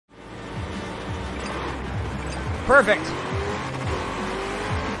Perfect.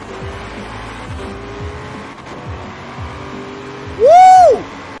 Woo!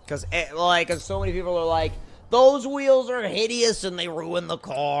 Because, like, so many people are like, those wheels are hideous and they ruin the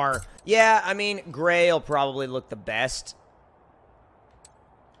car. Yeah, I mean, gray will probably look the best.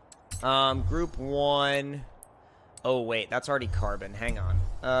 Group 1. Oh, wait, that's already carbon. Hang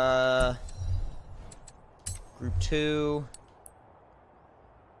on. Group 2.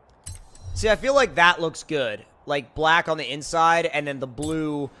 See, I feel like that looks good. Like, black on the inside, and then the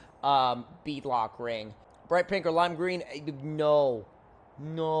blue, beadlock ring. Bright pink or lime green? No.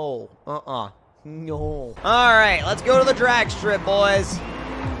 No. No. Alright, let's go to the drag strip, boys.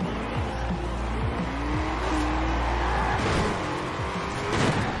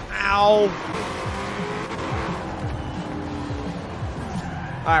 Ow.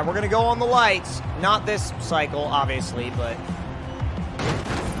 Alright, we're gonna go on the lights. Not this cycle, obviously, but...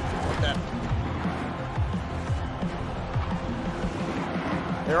 What the...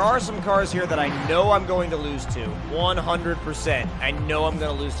 There are some cars here that I know I'm going to lose to. 100%. I know I'm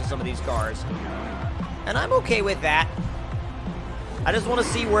going to lose to some of these cars. And I'm okay with that. I just want to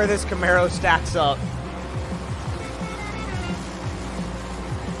see where this Camaro stacks up.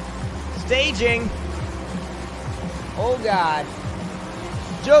 Staging. Oh, God.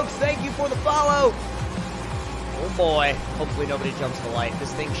 Jokes, thank you for the follow. Oh, boy. Hopefully nobody jumps the light.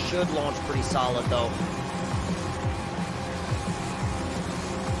 This thing should launch pretty solid, though.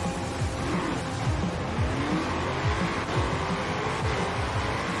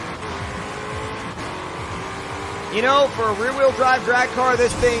 You know, for a rear-wheel drive drag car,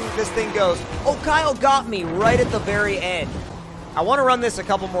 this thing goes. Oh, Kyle got me right at the very end. I want to run this a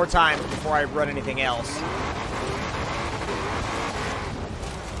couple more times before I run anything else.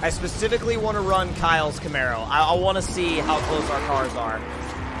 I specifically want to run Kyle's Camaro. I want to see how close our cars are.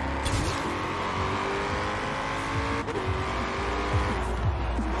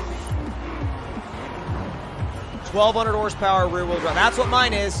 $1,200 horsepower rear-wheel drive. That's what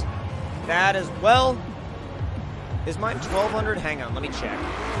mine is. That is, well... Is mine 1,200? Hang on, let me check.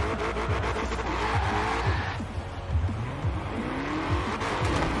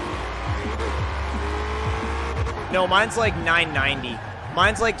 No, mine's like 990.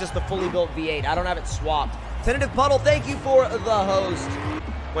 Mine's like just the fully built V8. I don't have it swapped. Tentative Puddle, thank you for the host.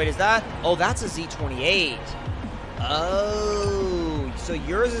 Wait, is that? Oh, that's a Z28. Oh, so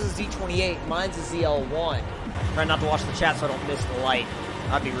yours is a Z28. Mine's a ZL1. Try not to watch the chat so I don't miss the light.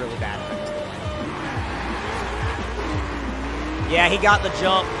 That'd be really bad if I missed the light. Yeah, he got the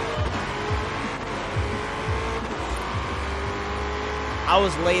jump. I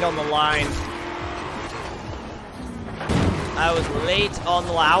was late on the line. I was late on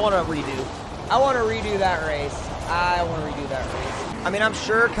the line. I want to redo that race. I mean, I'm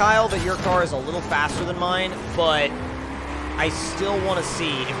sure, Kyle, that your car is a little faster than mine, but I still want to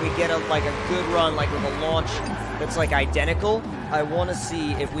see if we get a good run, like with a launch that's like identical. I want to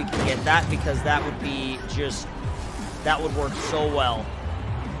see if we can get that, because that would be just... That would work so well.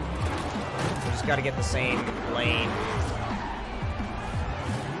 We just got to get the same lane.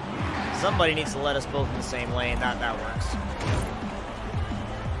 Somebody needs to let us both in the same lane. That works.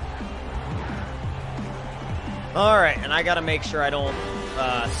 All right, and I got to make sure I don't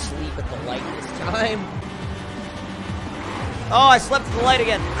sleep at the light this time. Oh, I slept at the light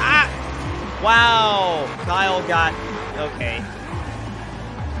again. Ah! Wow. Kyle got... Okay.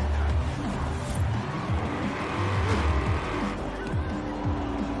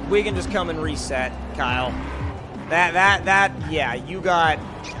 We can just come and reset, Kyle. Yeah, you got...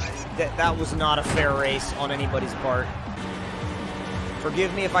 That was not a fair race on anybody's part.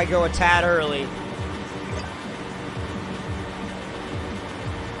 Forgive me if I go a tad early.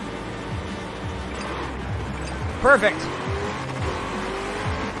 Perfect.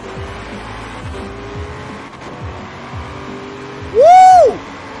 Woo!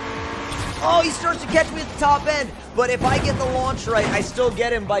 Oh, he starts to catch me at the top end. But if I get the launch right, I still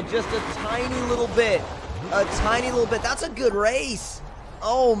get him by just a tiny little bit. A tiny little bit. That's a good race.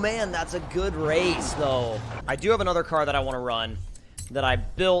 Oh, man, that's a good race, though. I do have another car that I want to run that I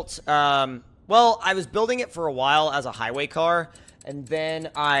built. Well, I was building it for a while as a highway car, and then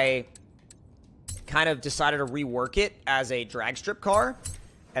I kind of decided to rework it as a drag strip car,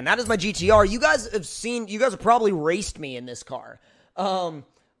 and that is my GTR. You guys have probably raced me in this car.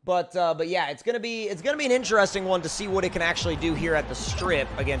 But yeah, it's gonna be an interesting one to see what it can actually do here at the strip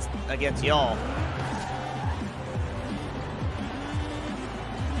against y'all.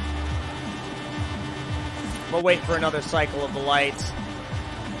 We'll wait for another cycle of the lights.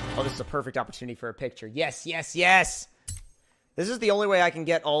 Oh, this is a perfect opportunity for a picture. Yes, yes, yes. This is the only way I can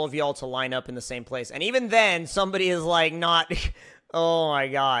get all of y'all to line up in the same place. And even then, somebody is like not... Oh my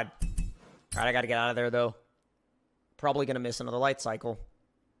god. Alright, I gotta get out of there though. Probably gonna miss another light cycle.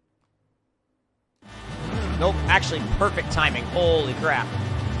 Nope, actually perfect timing. Holy crap.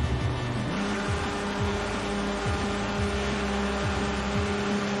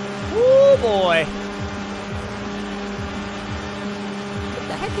 Oh boy. What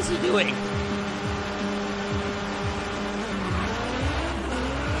the heck is he doing?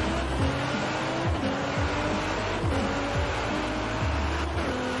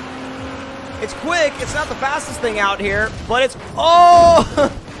 It's quick. It's not the fastest thing out here, but it's...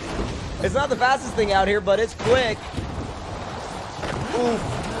 Oh! It's not the fastest thing out here, but it's quick. Oof.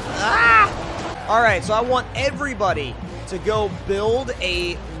 Ah! All right, so I want everybody to go build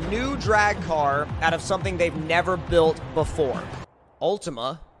a new drag car out of something they've never built before.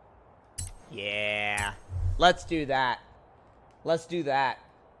 Ultima. Yeah. Let's do that. Let's do that.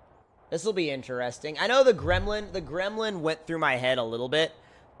 This will be interesting. I know the gremlin went through my head a little bit.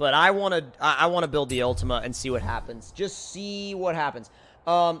 But I want to build the Ultima and see what happens. Just see what happens.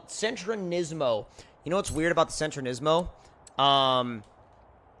 Centronismo. You know what's weird about the Centronismo?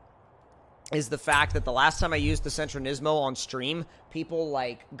 Is the fact that the last time I used the Centronismo on stream, people,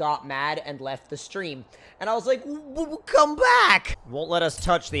 like, got mad and left the stream. And I was like, come back! Won't let us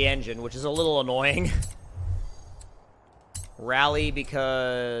touch the engine, which is a little annoying. Rally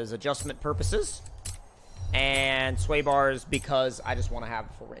because adjustment purposes. And sway bars because I just want to have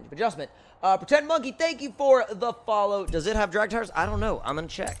the full range of adjustment. Pretend Monkey, thank you for the follow. Does it have drag tires? I don't know. I'm going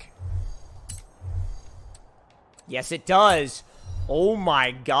to check. Yes, it does. Oh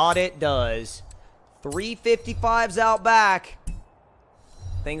my god, it does. 355s out back.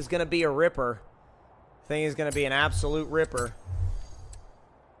 Thing's going to be a ripper. Thing is going to be an absolute ripper.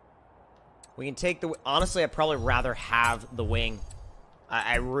 We can take the... Honestly, I'd probably rather have the wing.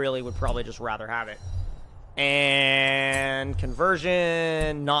 I really would probably just rather have it. And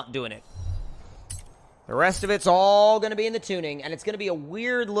conversion, not doing it. The rest of it's all going to be in the tuning, and it's going to be a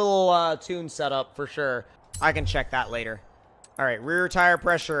weird little tune setup for sure. I can check that later. All right, rear tire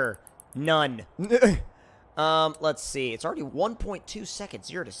pressure, none. Let's see. It's already 1.2 seconds,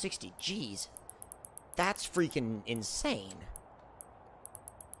 0 to 60. Jeez. That's freaking insane.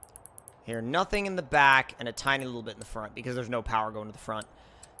 Here, nothing in the back and a tiny little bit in the front because there's no power going to the front.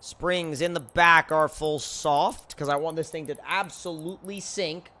 Springs in the back are full soft because I want this thing to absolutely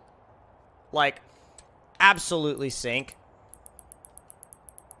sink. Like, absolutely sink.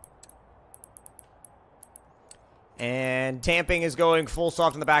 And tamping is going full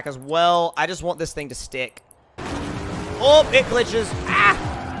soft in the back as well. I just want this thing to stick. Oh, it glitches. Ah!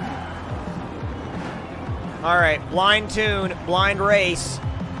 All right, blind tune, blind race.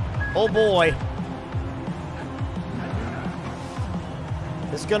 Oh boy.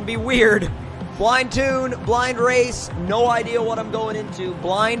 This is going to be weird. Blind tune, blind race, no idea what I'm going into.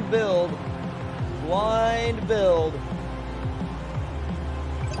 Blind build. Blind build.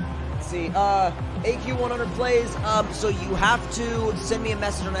 Let's see. AQ100 plays. So you have to send me a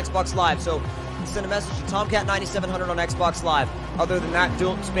message on Xbox Live. So send a message to Tomcat9700 on Xbox Live. Other than that,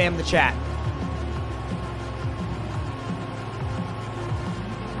 don't spam the chat.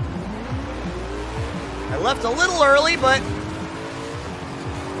 I left a little early, but...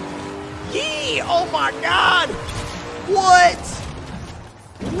 Yee! Oh my god! What?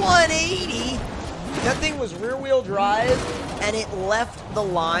 180? That thing was rear-wheel drive, and it left the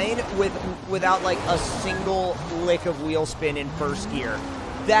line without, like, a single lick of wheel spin in first gear.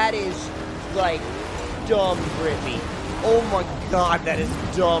 That is, like, dumb grippy. Oh my god, that is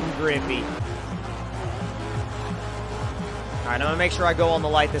dumb grippy. Alright, I'm gonna make sure I go on the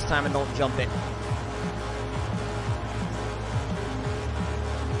light this time and don't jump it.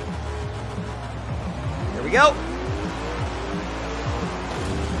 Here we go.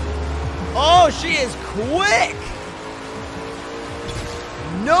 Oh, she is quick.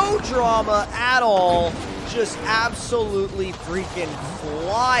 No drama at all. Just absolutely freaking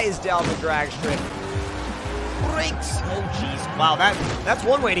flies down the drag strip. Brakes. Oh, jeez. Wow, that's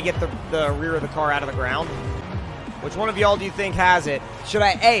one way to get the rear of the car out of the ground. Which one of y'all do you think has it? Should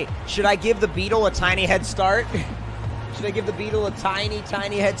I give the Beetle a tiny head start? Should I give the Beetle a tiny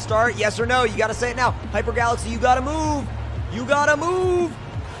head start? Yes or no? You gotta say it now. Hyper Galaxy, you gotta move. You gotta move.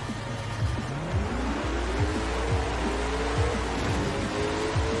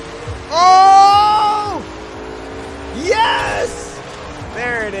 Oh! Yes!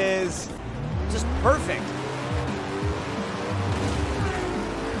 There it is. Just perfect.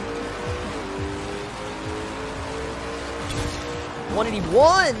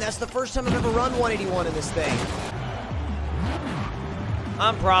 $181. That's the first time I've ever run 181 in this thing.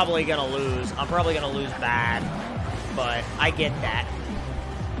 I'm probably gonna lose. I'm probably gonna lose bad. But I get that.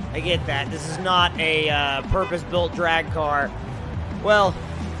 I get that. This is not a purpose-built drag car. Well,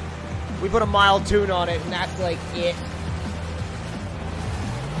 we put a mild tune on it, and that's like it.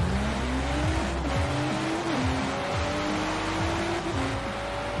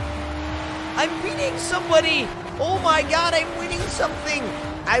 I'm beating somebody! Oh my god, I'm winning something!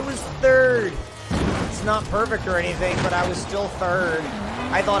 I was third. It's not perfect or anything, but I was still third.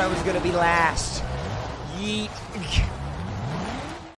 I thought I was gonna be last. Yeet.